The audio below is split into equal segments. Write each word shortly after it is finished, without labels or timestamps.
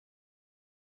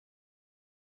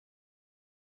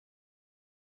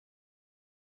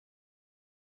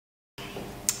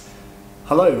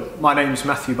Hello, my name is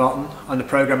Matthew Barton. I'm the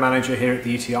Programme Manager here at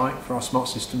the ETI for our Smart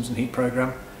Systems and Heat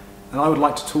Programme, and I would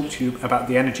like to talk to you about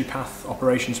the Energy Path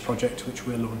Operations project which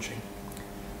we're launching.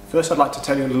 First, I'd like to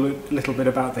tell you a little bit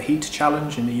about the Heat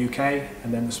Challenge in the UK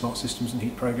and then the Smart Systems and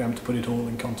Heat Programme to put it all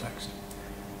in context.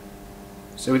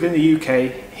 So within the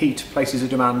UK, heat places a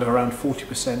demand of around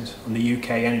 40% on the UK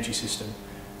energy system,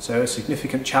 so a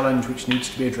significant challenge which needs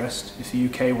to be addressed if the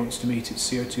UK wants to meet its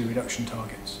CO2 reduction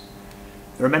targets.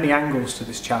 There are many angles to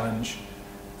this challenge: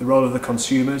 the role of the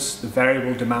consumers, the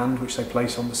variable demand which they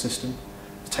place on the system,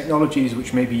 the technologies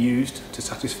which may be used to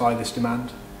satisfy this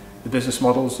demand, the business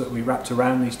models that we wrapped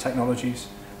around these technologies,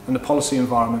 and the policy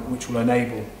environment which will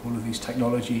enable all of these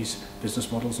technologies,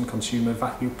 business models and consumer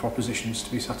value propositions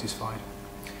to be satisfied.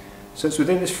 So it's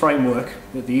within this framework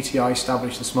that the ETI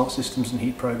established the Smart Systems and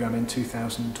Heat Programme in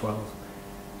 2012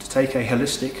 to take a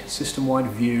holistic, system-wide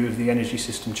view of the energy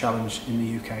system challenge in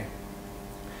the UK.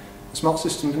 The Smart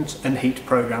Systems and Heat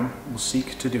Programme will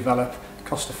seek to develop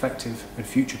cost-effective and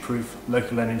future-proof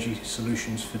local energy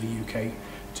solutions for the UK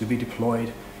to be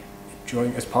deployed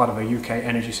as part of a UK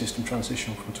energy system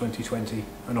transition from 2020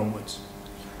 and onwards.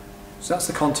 So that's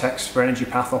the context for Energy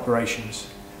Path Operations.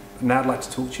 And now I'd like to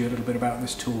talk to you a little bit about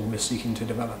this tool we're seeking to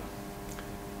develop.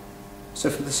 So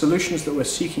for the solutions that we're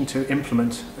seeking to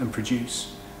implement and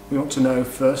produce, we want to know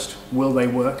first, will they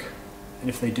work? And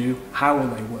if they do, how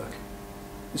will they work?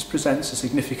 This presents a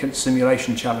significant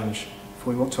simulation challenge, for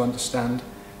we want to understand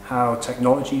how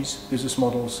technologies, business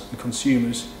models and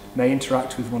consumers may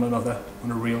interact with one another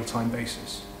on a real-time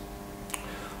basis.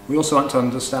 We also want to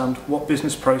understand what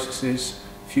business processes,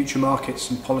 future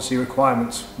markets and policy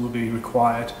requirements will be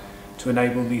required to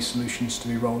enable these solutions to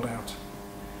be rolled out.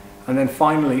 And then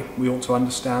finally, we ought to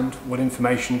understand what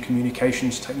information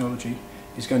communications technology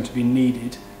is going to be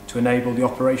needed to enable the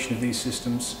operation of these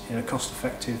systems in a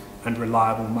cost-effective and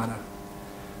reliable manner.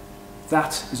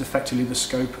 That is effectively the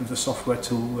scope of the software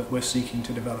tool that we're seeking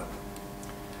to develop.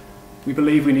 We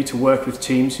believe we need to work with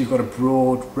teams who've got a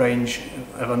broad range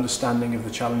of understanding of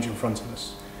the challenge in front of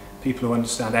us. People who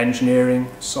understand engineering,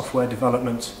 software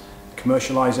development,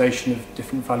 commercialization of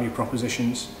different value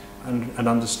propositions, and an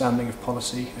understanding of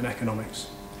policy and economics.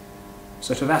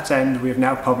 So to that end, we have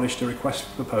now published a request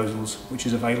for proposals which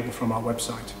is available from our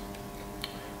website.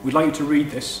 We'd like you to read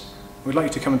this. We'd like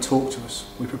you to come and talk to us.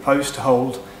 We propose to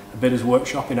hold a bidders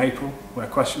workshop in April where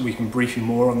we can brief you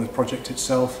more on the project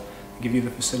itself and give you the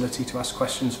facility to ask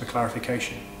questions for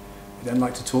clarification. We'd then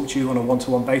like to talk to you on a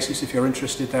one-to-one basis if you're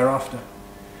interested thereafter.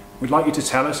 We'd like you to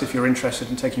tell us if you're interested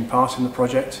in taking part in the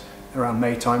project around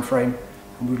May timeframe,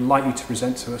 and we would like you to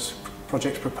present to us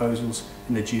project proposals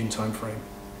in the June timeframe.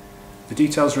 The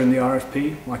details are in the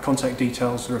RFP. My contact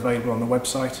details are available on the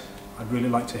website. I'd really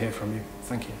like to hear from you.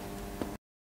 Thank you.